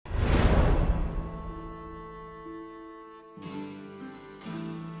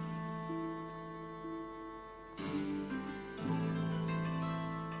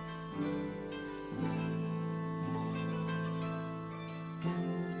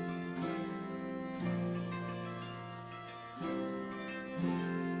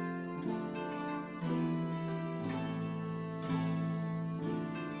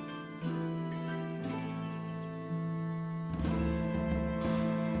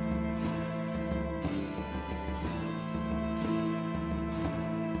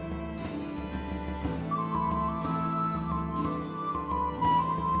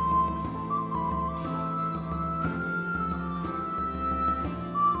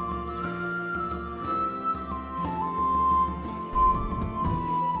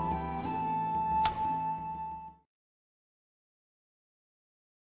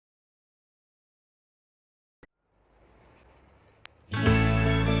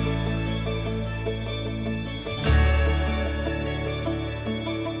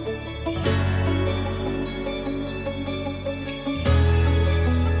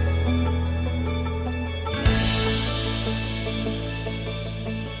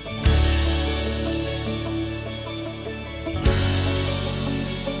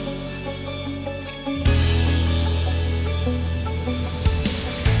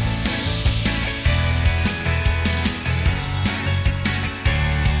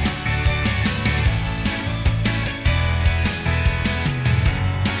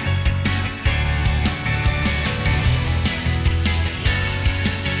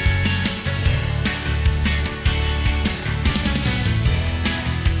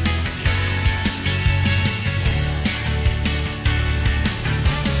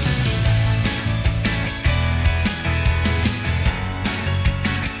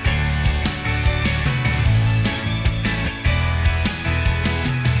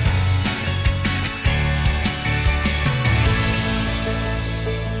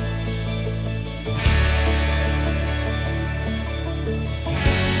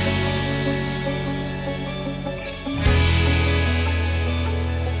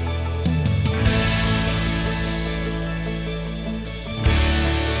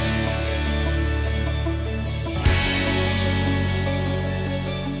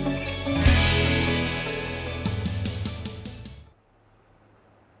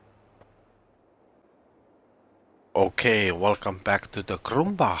Okay, welcome back to the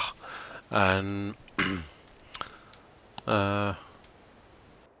Krumbach, and uh,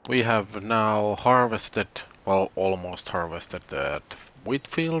 we have now harvested, well, almost harvested that wheat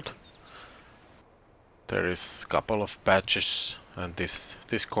field. There is a couple of patches and this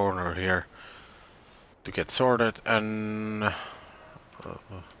corner here to get sorted, and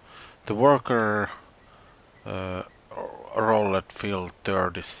the worker roll at field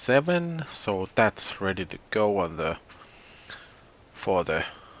 37, so that's ready to go on the for the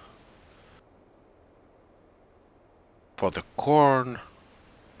corn.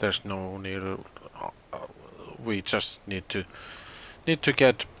 There's no need. We just need to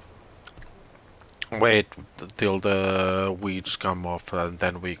get wait till the weeds come off, and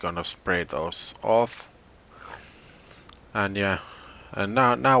then we're gonna spray those off. And yeah, and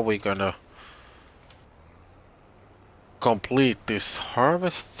now we're gonna complete this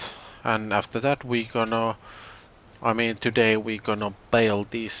harvest, and after that we gonna, today we're gonna bale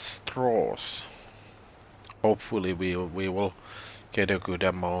these straws. Hopefully we will get a good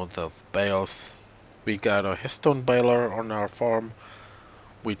amount of bales. We got a Heston baler on our farm,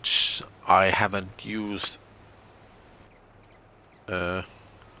 which I haven't used. Think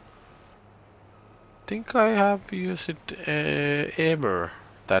I have used it ever,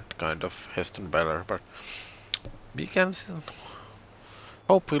 that kind of Heston baler, but we can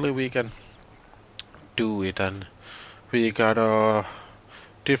hopefully we can do it. And we got a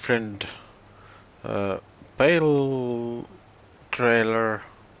different bale trailer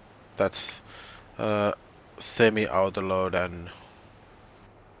that's semi-auto load, and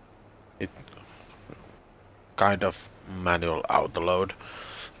it kind of manual auto load.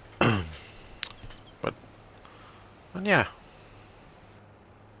 And yeah,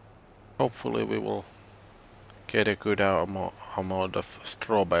 hopefully we will get a good amount of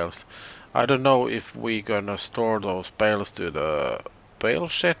straw bales. I don't know if we gonna store those bales to the bale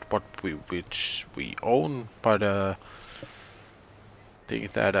shed, which we own, but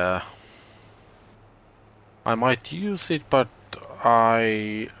think that I might use it, but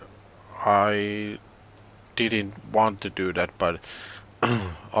I didn't want to do that. But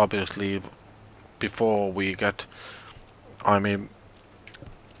obviously, before we get,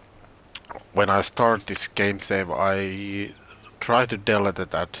 when I start this game save, I try to delete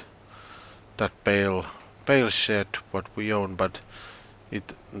that bale shed what we own, but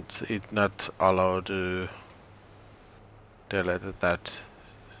it not allowed to delete that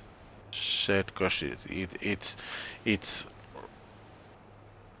shed because it's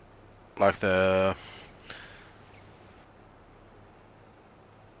like the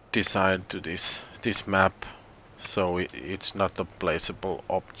design to this map, so it's not a placeable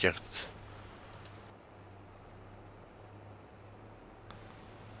object.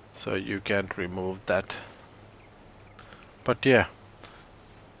 So you can't remove that. But yeah,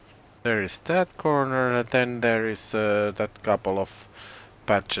 there is that corner, and then there is that couple of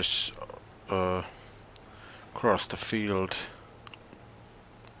patches across the field.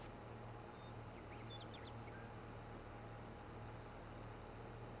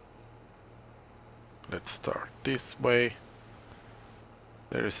 Let's start this way.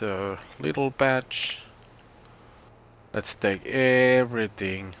 There is a little patch. Let's take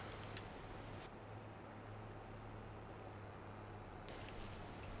everything.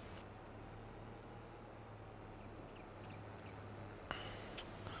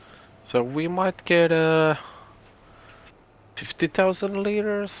 So we might get 50,000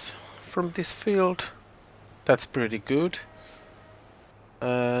 liters from this field. That's pretty good.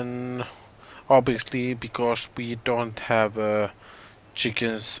 And obviously, because we don't have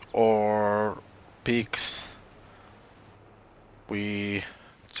chickens or pigs, we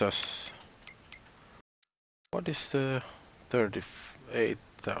just... What is the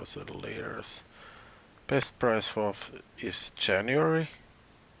 38,000 liters? Best price of is January.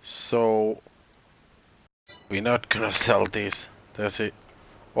 So we're not gonna sell these. There's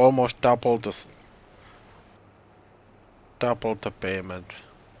almost double the payment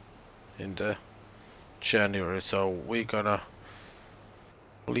in the January. So we're gonna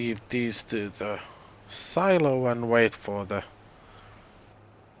leave these to the silo and wait for the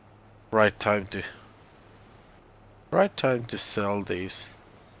right time to sell these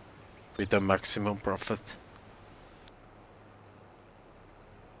with a maximum profit.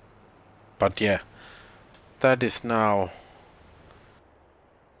 But yeah, that is now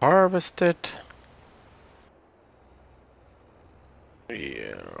harvested.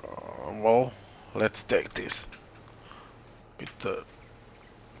 Yeah, well, let's take this with the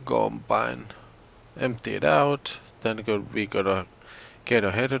combine, empty it out, then we gotta get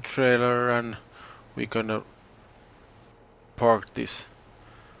a header trailer, and we're gonna park this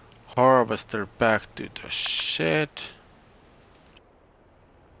harvester back to the shed.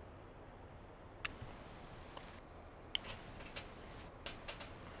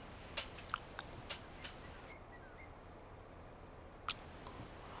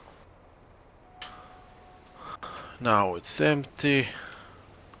 Now it's empty.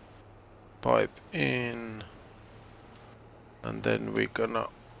 Pipe in. And then we're gonna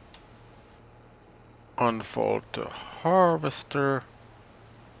unfold the harvester.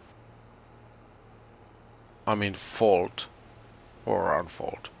 I mean fold or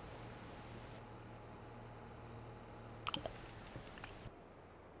unfold.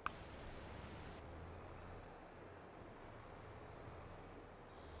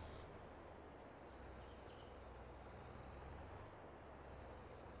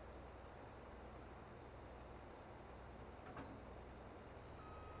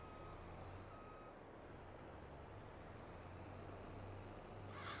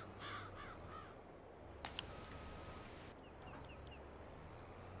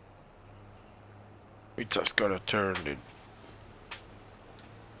 We just gotta turn it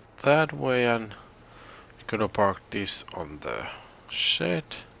that way and we're gonna park this on the shed.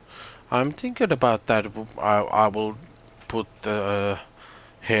 I'm thinking about that. I will put the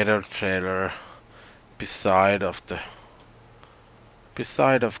header trailer beside of the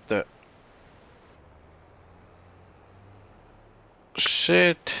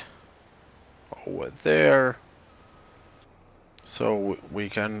shed over there, so we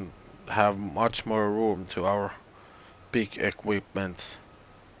can have much more room to our big equipment.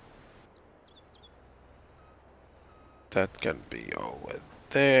 That can be over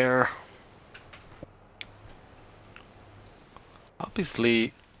there.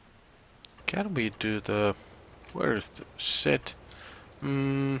 Obviously, can we do the... where is the shed?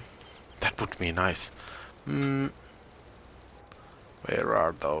 That would be nice. Where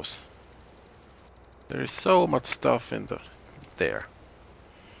are those? There is so much stuff in there.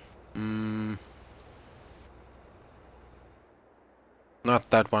 Not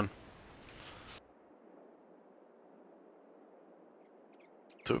that one.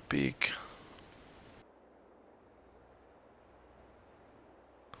 Too big.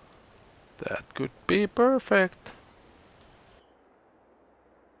 That could be perfect.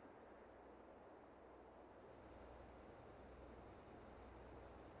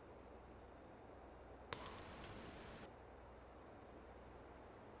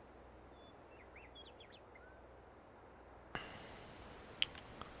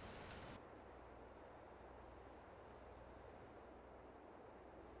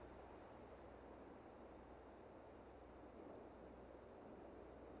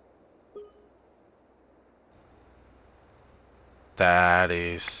 That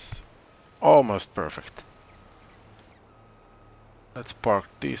is almost perfect. Let's park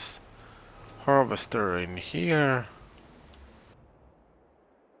this harvester in here.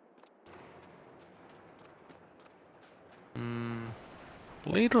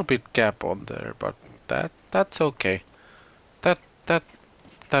 Little bit gap on there, but that's okay. That that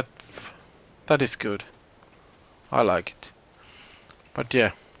that that is good. I like it. But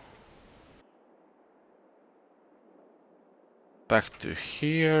yeah. Back to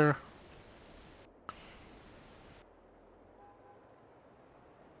here.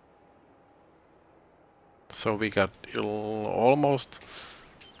 So we got almost,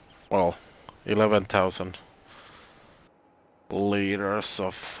 well, 11,000 liters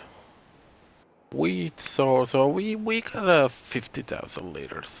of wheat. So we got 50,000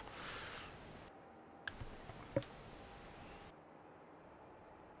 liters.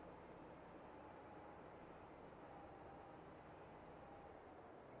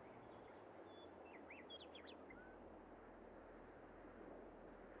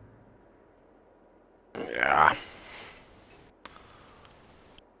 Yeah.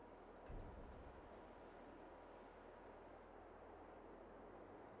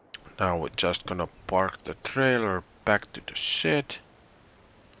 Now we're just gonna park the trailer back to the shed.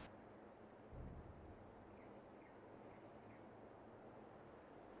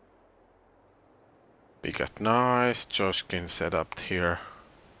 We got nice Joshkin set up here.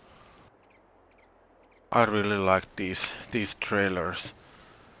 I really like these trailers.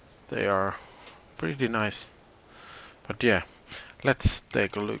 They are pretty nice. But yeah, let's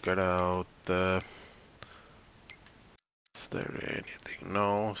take a look at is there anything?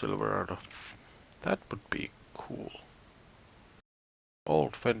 No, Silverado. That would be cool.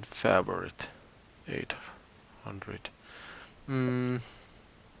 Old friend favorite. 800.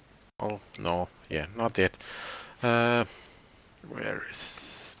 Oh, no. Yeah, not yet. Where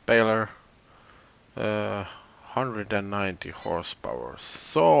is baler? 190 horsepower.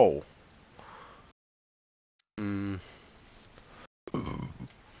 So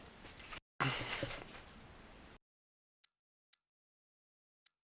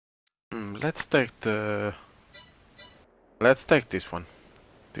let's take this one.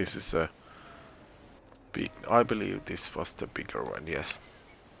 This is a big. I believe this was the bigger one. Yes.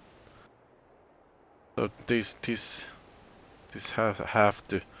 So this have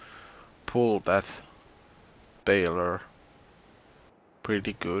to pull that baler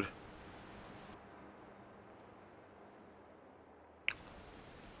pretty good.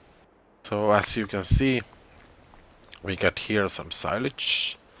 So as you can see, we got here some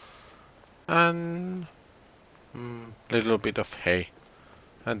silage and little bit of hay,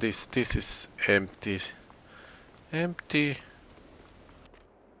 and this is empty,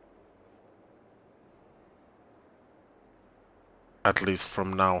 at least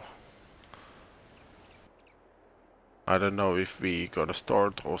from now. I don't know if we gonna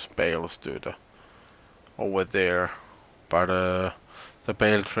store those bales to the over there, but the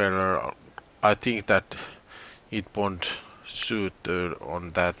bale trailer, I think that it won't suit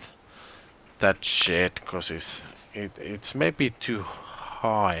on that shed, because it's maybe too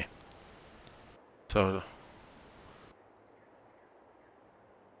high. So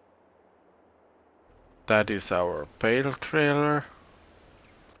that is our bale trailer.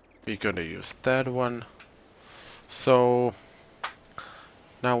 We're gonna use that one. So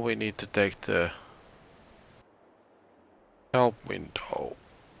now we need to take the help window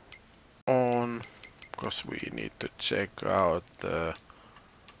on, because we need to check out the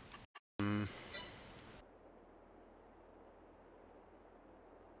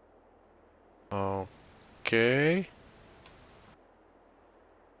okay.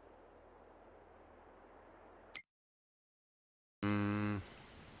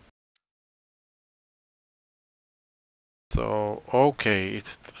 So okay,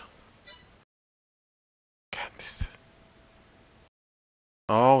 it's this.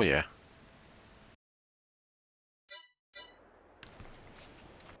 Oh yeah.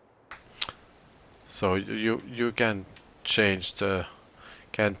 So you can change the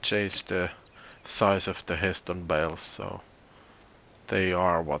size of the Heston bales, so they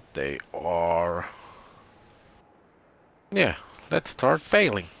are what they are. Yeah, let's start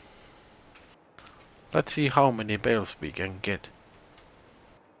baling. Let's see how many bales we can get.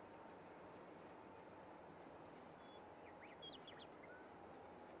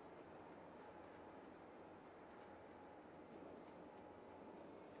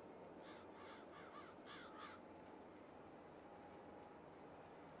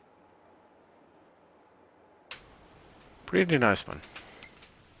 Pretty nice one.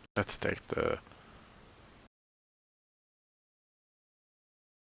 Let's take the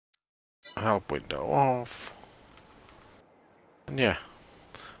help window off. And yeah,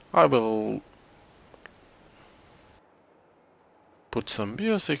 I will put some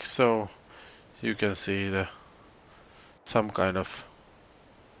music so you can see some kind of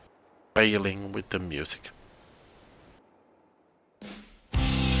baling with the music.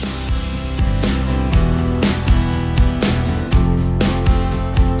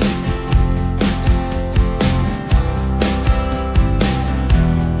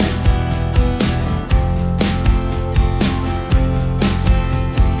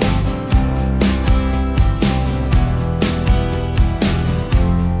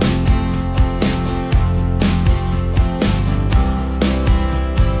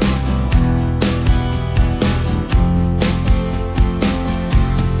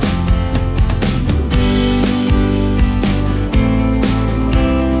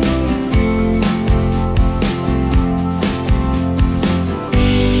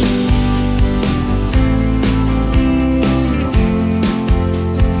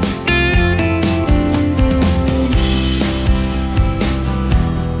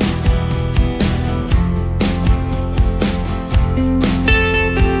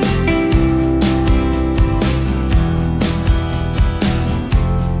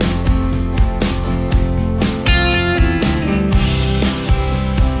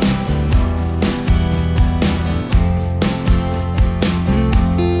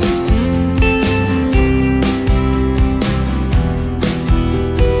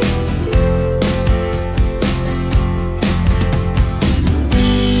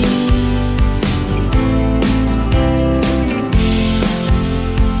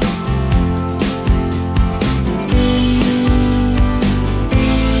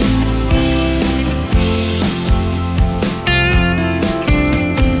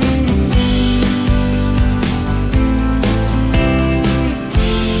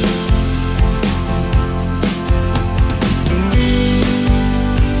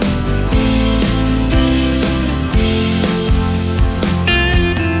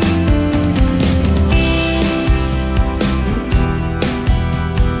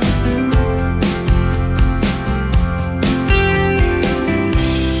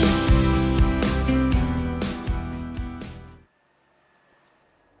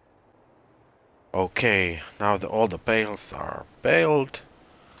 Okay, now all the bales are baled.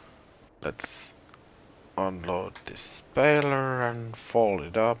 Let's unload this baler and fold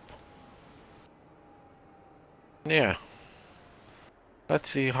it up. Yeah.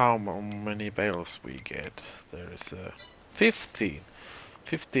 Let's see how many bales we get. There's 15.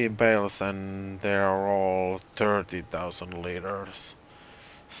 15 bales and they are all 30,000 liters.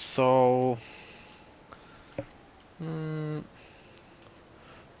 So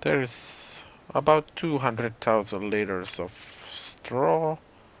there's about 200,000 liters of straw.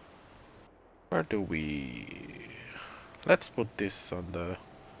 Where do we... Let's put this on the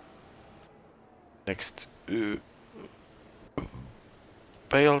next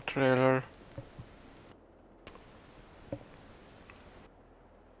bale trailer.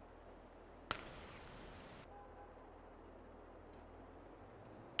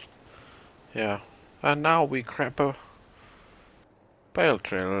 Yeah, and now we grab a bale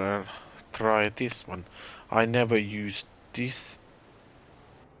trailer and try this one. I never used this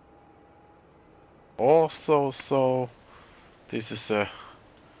also, so this is a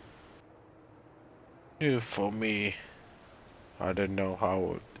new for me. I don't know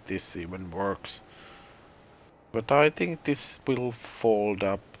how this even works, but I think this will fold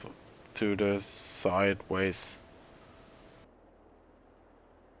up to the sideways.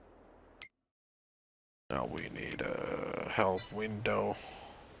 Now we need a help window.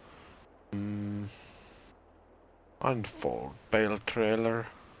 Unfold bale trailer.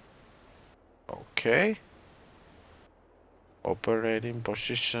 Okay. Operating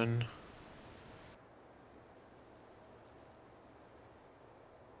position.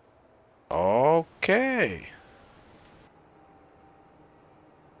 Okay.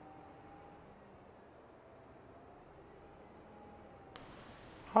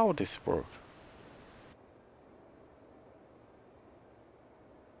 How this work?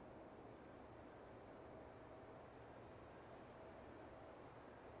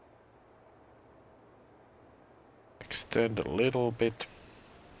 Extend a little bit.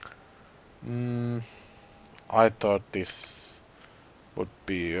 I thought this would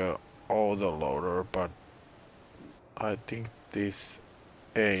be a autoloader, but I think this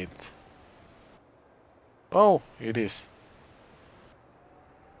ain't. Oh, it is.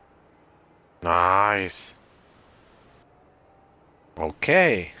 Nice.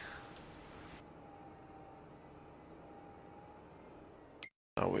 Okay.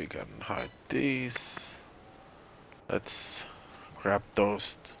 Now we can hide these. Let's grab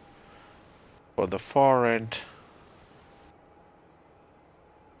those for the far end.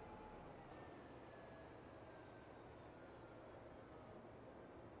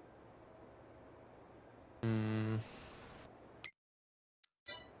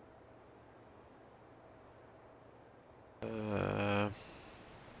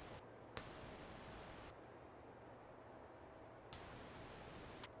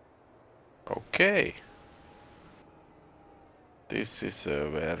 Okay. This is a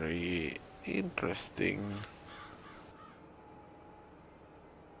very interesting.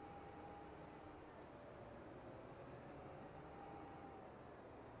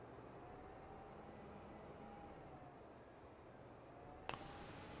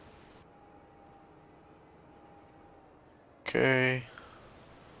 Okay.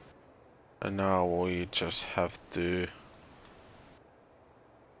 And now we just have to...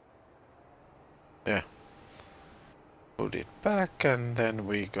 Yeah. Put it back and then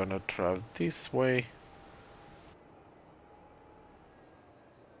we're gonna drive this way.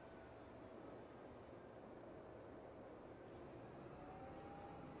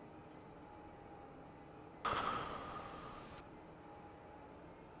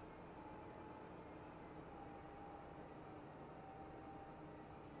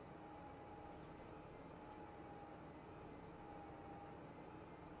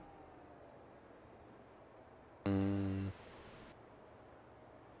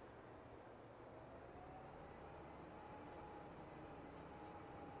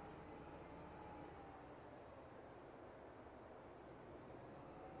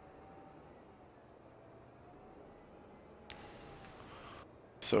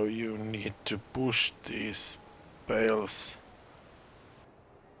 So you need to push these bales.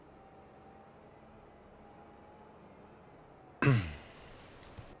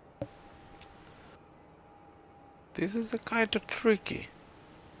 This is a kind of tricky.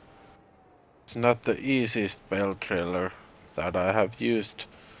 It's not the easiest bale trailer that I have used,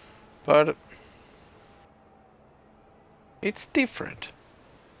 but it's different.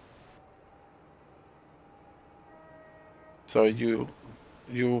 So you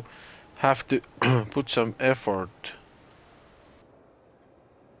have to put some effort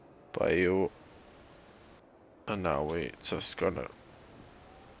by you And now we just gonna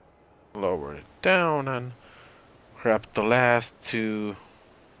lower it down and grab the last two.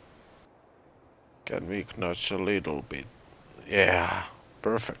 Can we notch a little bit? Yeah,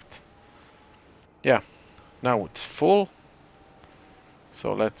 perfect. Yeah, now it's full.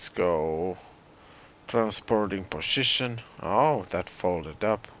 So let's go transporting position. Oh, that folded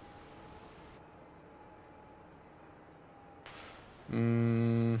up.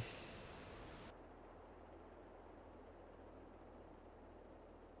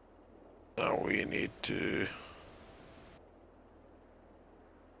 Now we need to...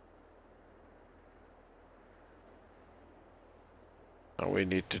 Now we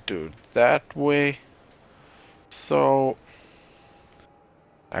need to do it that way. So...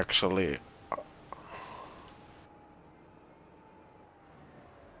 Actually...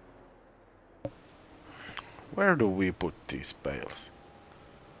 Where do we put these bales?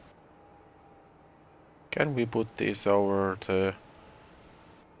 Can we put these over to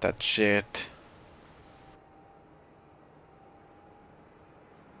that shed?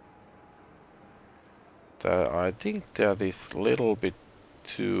 I think that is a little bit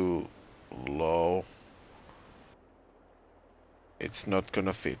too low. It's not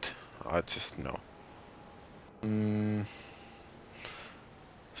gonna fit. I just know.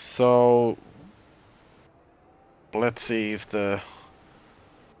 So let's see if this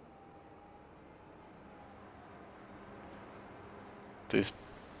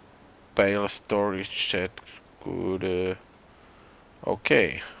bale storage shed could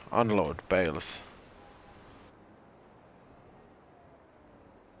okay, unload bales.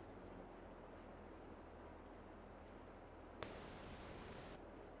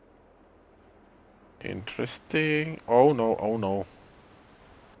 Interesting. Oh no, oh no.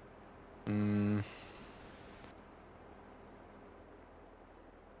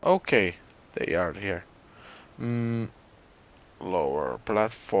 Okay, they are here. Lower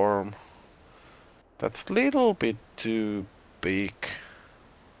platform. That's a little bit too big.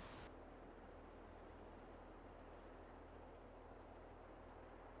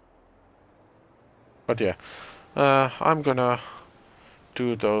 But yeah, I'm gonna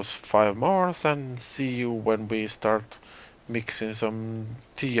do those 5 more and see you when we start mixing some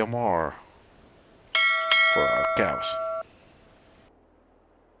TMR for our cows.